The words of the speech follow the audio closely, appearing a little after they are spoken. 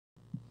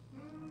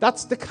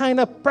That's the kind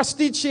of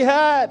prestige she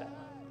had.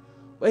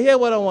 But here's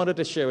what I wanted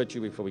to share with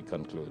you before we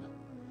conclude.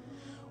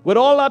 With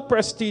all that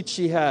prestige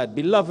she had,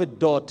 beloved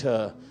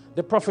daughter,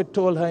 the Prophet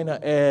told her in her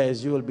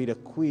ears, you will be the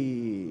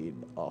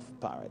queen of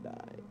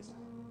paradise.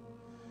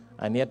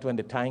 And yet when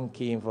the time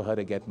came for her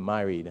to get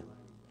married,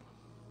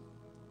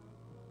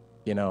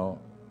 you know,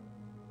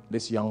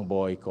 this young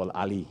boy called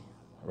Ali,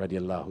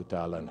 radiallahu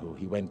ta'ala anhu,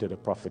 he went to the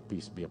Prophet,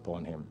 peace be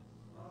upon him.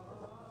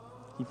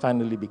 He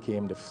finally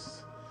became the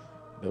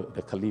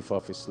Caliph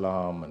of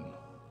Islam, and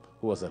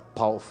who was a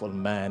powerful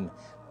man,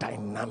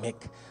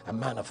 dynamic, a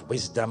man of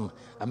wisdom,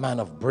 a man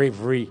of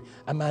bravery,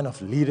 a man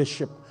of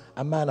leadership,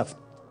 a man of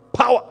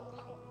power.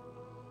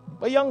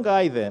 A young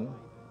guy then.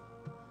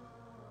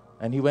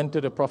 And he went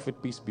to the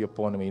Prophet, peace be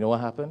upon him. You know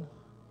what happened?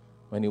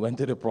 When he went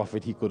to the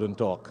Prophet, he couldn't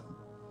talk.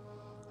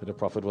 So the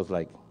Prophet was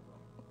like,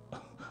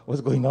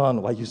 what's going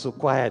on? Why are you so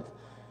quiet?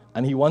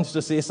 And he wants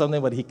to say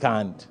something, but he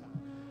can't.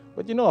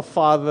 But you know, a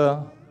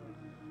father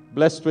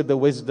blessed with the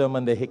wisdom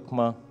and the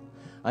hikmah.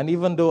 And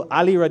even though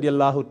Ali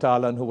radiallahu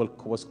ta'ala, who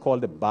was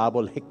called the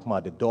Babul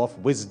Hikmah, the door of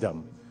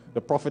wisdom,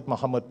 the Prophet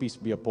Muhammad, peace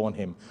be upon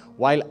him,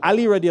 while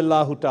Ali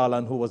radiallahu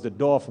ta'ala, who was the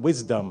door of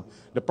wisdom,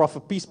 the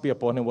Prophet, peace be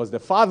upon him, was the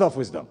father of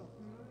wisdom.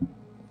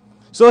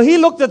 So he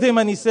looked at him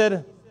and he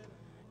said,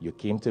 you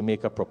came to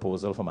make a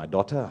proposal for my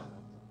daughter.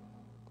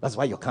 That's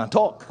why you can't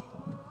talk.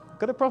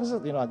 Because the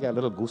Prophet, you know, I get a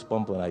little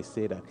goosebump when I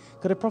say that.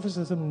 Because the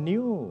Prophet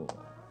knew.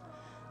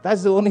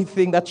 That's the only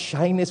thing, that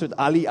shyness with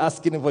Ali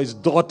asking him for his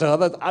daughter,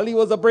 that Ali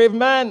was a brave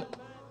man.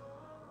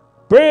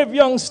 Brave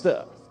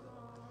youngster.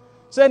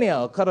 So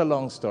anyhow, cut a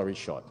long story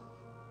short.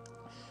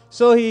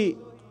 So he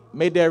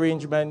made the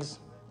arrangements.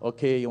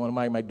 Okay, you want to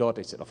marry my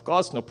daughter? He said, of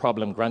course, no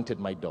problem. Granted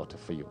my daughter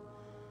for you.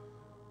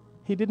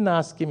 He didn't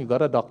ask him, you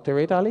got a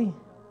doctorate, Ali?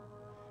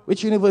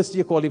 Which university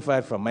you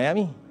qualified from?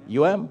 Miami?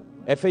 UM?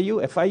 FAU?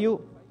 FIU?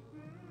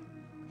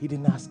 He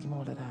didn't ask him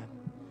all of that.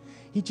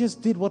 He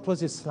just did what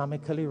was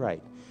Islamically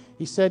right.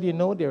 He said, you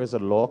know, there is a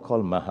law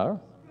called mahar,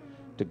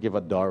 to give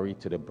a dowry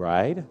to the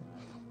bride.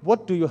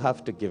 What do you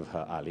have to give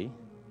her, Ali?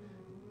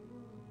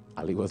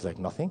 Ali was like,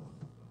 nothing.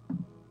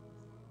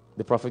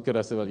 The Prophet could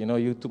have said, well, you know,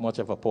 you're too much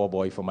of a poor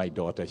boy for my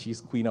daughter.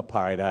 She's queen of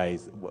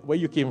paradise. Where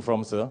you came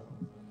from, sir?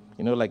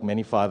 You know, like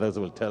many fathers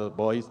will tell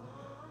boys,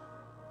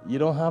 you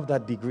don't have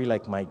that degree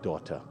like my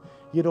daughter.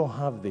 You don't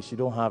have this, you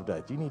don't have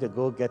that. You need to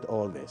go get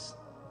all this.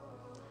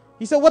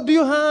 He said, what do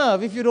you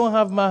have if you don't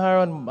have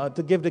mahar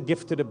to give the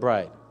gift to the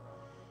bride?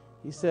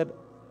 He said,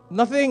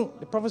 nothing.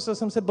 The Prophet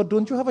said, but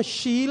don't you have a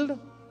shield?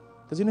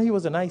 Because you know he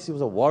was he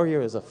was a warrior,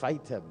 he was a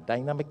fighter,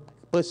 dynamic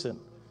person.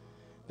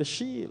 The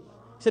shield.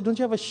 He said, don't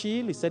you have a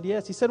shield? He said,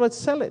 yes. He said, well,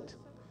 sell it.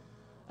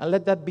 And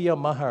let that be your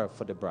mahar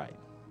for the bride.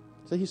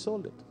 So he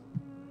sold it.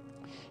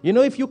 You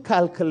know, if you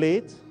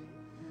calculate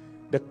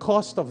the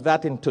cost of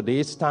that in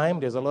today's time,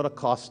 there's a lot of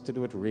cost to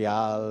do with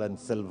real and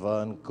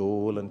silver and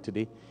gold and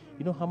today.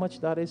 You know how much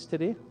that is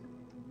today?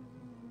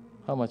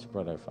 How much,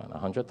 Brother Irfan?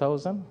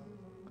 100,000?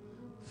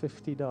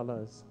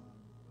 $50.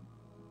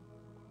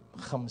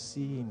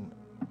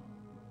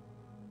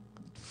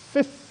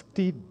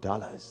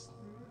 $50.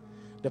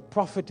 The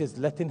Prophet is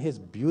letting his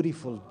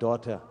beautiful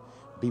daughter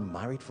be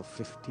married for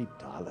 $50.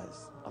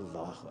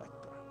 Allahu Akbar.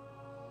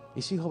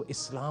 You see how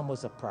Islam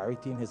was a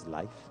priority in his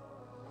life?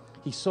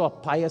 He saw a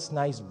pious,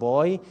 nice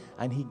boy,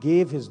 and he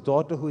gave his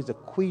daughter, who is the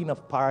queen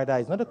of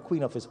paradise, not a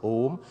queen of his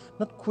home,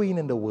 not queen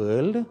in the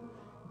world,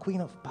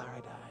 queen of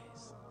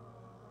paradise,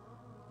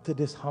 to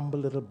this humble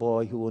little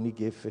boy who only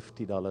gave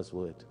 $50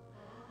 worth.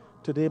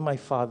 Today, my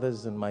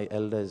fathers and my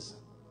elders,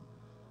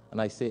 and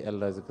I say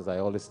elders because I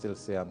always still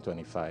say I'm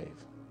 25.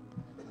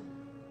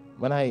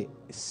 When I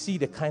see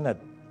the kind of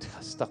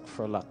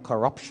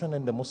corruption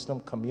in the Muslim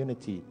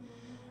community,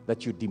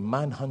 that you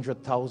demand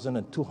 100,000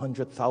 and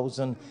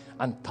 200,000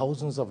 and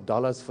thousands of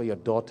dollars for your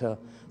daughter,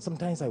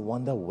 sometimes I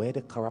wonder where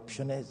the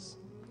corruption is.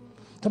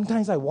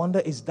 Sometimes I wonder,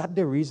 is that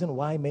the reason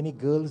why many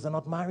girls are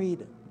not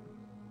married?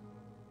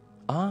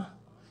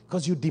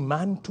 Because you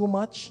demand too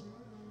much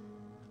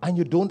and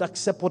you don't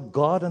accept what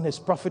God and His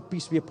Prophet,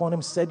 peace be upon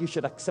him, said you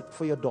should accept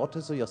for your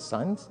daughters or your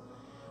sons.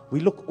 We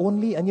look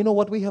only, and you know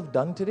what we have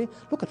done today?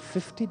 Look at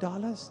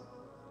 $50.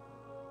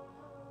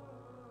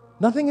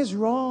 Nothing is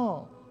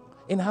wrong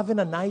in having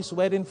a nice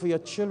wedding for your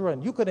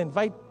children. You could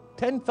invite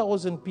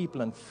 10,000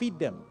 people and feed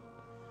them.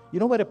 You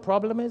know where the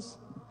problem is?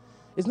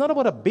 It's not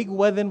about a big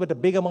wedding with a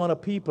big amount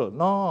of people.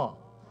 No.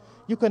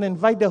 You can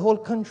invite the whole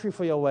country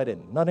for your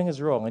wedding. Nothing is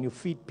wrong. And you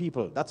feed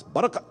people. That's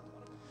barakah.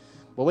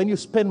 But when you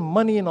spend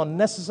money in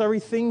unnecessary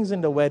things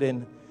in the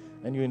wedding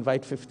and you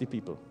invite 50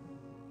 people,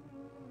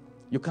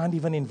 you can't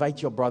even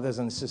invite your brothers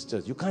and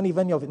sisters. You can't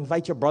even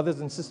invite your brothers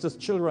and sisters'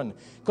 children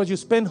because you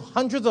spend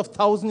hundreds of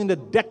thousands in the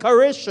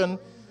decoration.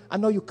 I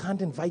know you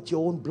can't invite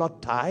your own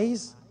blood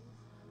ties.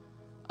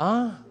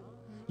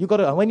 You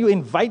gotta, when you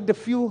invite the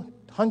few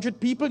hundred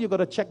people, you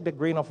gotta check the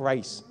grain of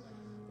rice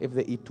if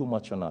they eat too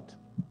much or not.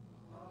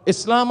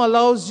 Islam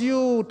allows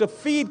you to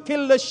feed,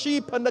 kill the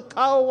sheep and the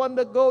cow and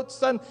the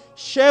goats and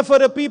share for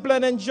the people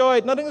and enjoy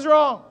it. Nothing's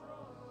wrong.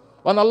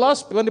 When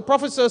the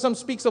Prophet ﷺ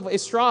speaks of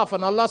israf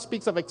and Allah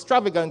speaks of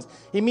extravagance,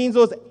 he means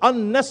those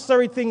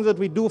unnecessary things that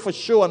we do for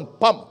show and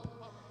pump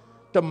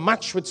to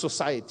match with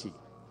society.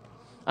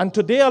 And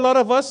today a lot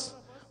of us,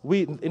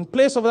 in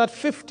place of that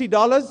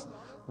 $50,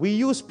 we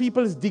use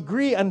people's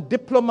degree and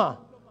diploma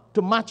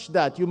to match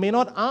that. You may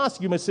not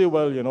ask, you may say,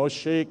 well, you know,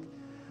 Sheikh,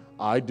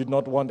 I did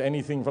not want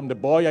anything from the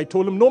boy. I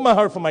told him no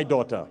mahar for my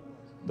daughter.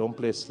 Don't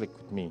play slick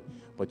with me.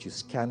 But you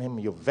scan him,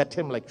 you vet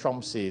him like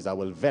Trump says, I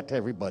will vet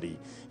everybody.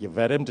 You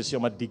vet him to see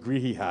how much degree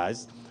he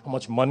has, how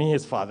much money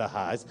his father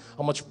has,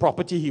 how much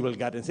property he will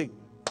get, and say,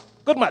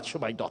 good match for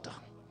my daughter.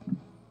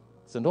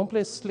 So don't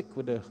play slick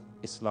with the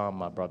Islam,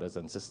 my brothers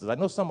and sisters. I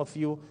know some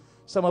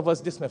of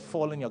us, this may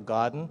fall in your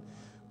garden,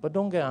 but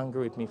don't get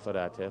angry with me for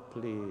that,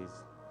 please.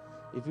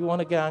 If you want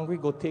to get angry,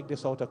 go take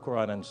this out of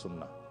Quran and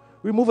Sunnah.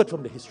 Remove it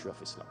from the history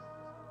of Islam.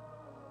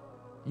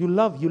 You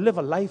live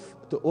a life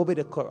to obey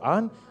the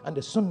Quran and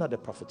the Sunnah of the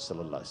Prophet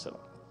ﷺ.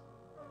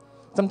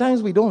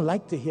 Sometimes we don't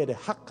like to hear the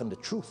haqq and the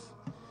truth.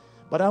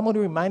 But I'm only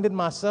reminded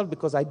myself,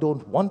 because I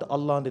don't want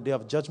Allah on the Day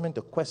of Judgment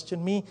to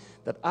question me,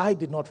 that I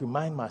did not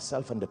remind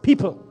myself and the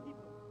people.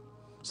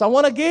 So I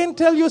want to again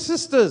tell you,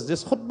 sisters,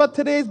 this khutbah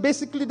today is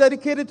basically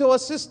dedicated to our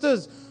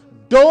sisters.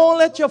 Don't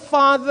let your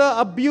father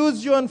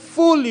abuse you and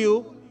fool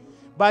you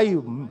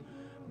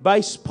by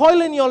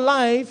spoiling your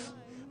life,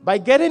 by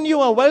getting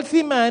you a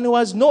wealthy man who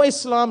has no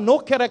Islam, no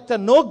character,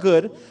 no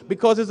good,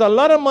 because there's a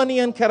lot of money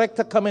and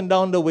character coming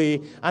down the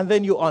way, and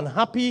then you're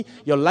unhappy,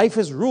 your life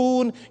is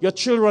ruined, your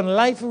children's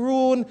life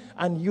ruined,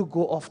 and you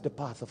go off the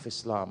path of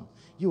Islam.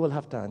 You will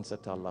have to answer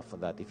to Allah for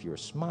that if you're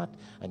smart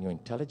and you're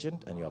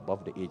intelligent and you're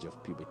above the age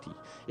of puberty.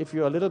 If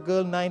you're a little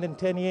girl, 9 and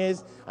 10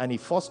 years, and he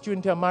forced you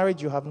into a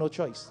marriage, you have no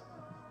choice.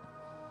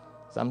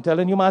 So I'm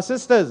telling you, my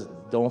sisters,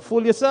 don't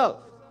fool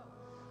yourself.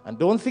 And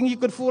don't think you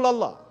could fool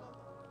Allah.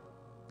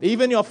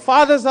 Even your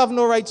fathers have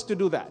no rights to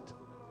do that.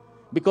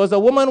 Because a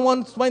woman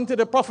once went to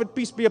the Prophet,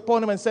 peace be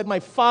upon him, and said, my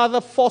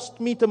father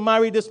forced me to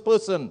marry this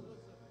person.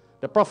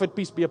 The Prophet,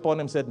 peace be upon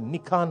him, said,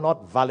 nikah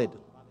not valid.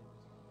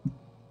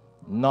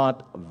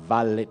 Not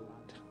valid.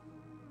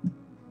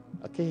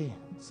 Okay,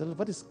 so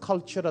what is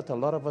culture that a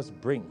lot of us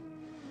bring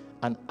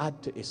and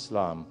add to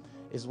Islam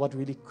is what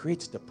really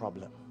creates the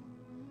problem.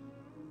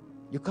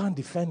 You can't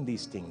defend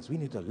these things. We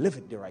need to live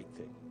it the right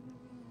thing.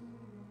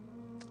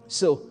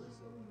 So,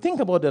 think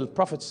about the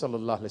Prophet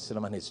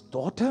ﷺ and his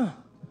daughter.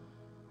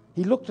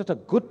 He looked at a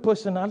good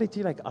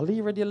personality like Ali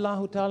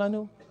radiallahu ta'ala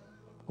anhu,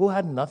 who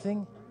had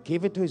nothing,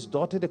 gave it to his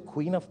daughter, the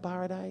queen of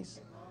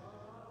paradise.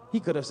 He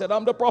could have said,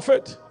 I'm the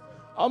Prophet.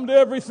 I'm the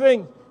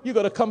everything. You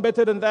got to come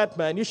better than that,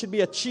 man. You should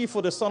be a chief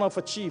or the son of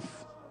a chief.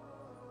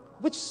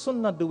 Which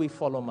sunnah do we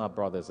follow, my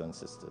brothers and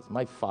sisters?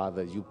 My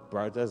fathers, you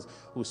brothers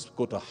who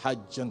go to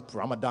Hajj and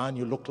Ramadan,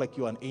 you look like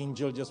you're an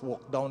angel, just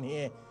walk down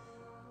here.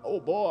 Oh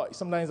boy,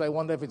 sometimes I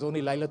wonder if it's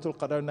only Laylatul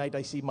Qadr night.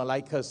 I see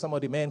malaikas. Some of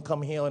the men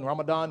come here in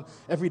Ramadan.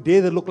 Every day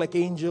they look like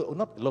angels. Oh,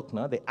 not look,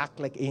 no, they act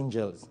like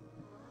angels.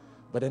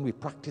 But then we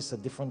practice a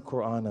different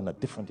Quran and a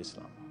different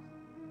Islam.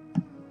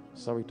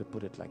 Sorry to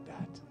put it like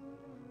that.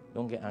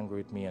 Don't get angry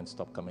with me and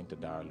stop coming to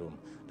Darul.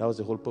 That was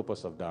the whole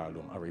purpose of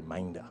Darul, a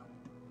reminder.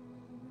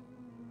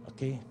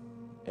 Okay?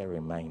 A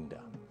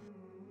reminder.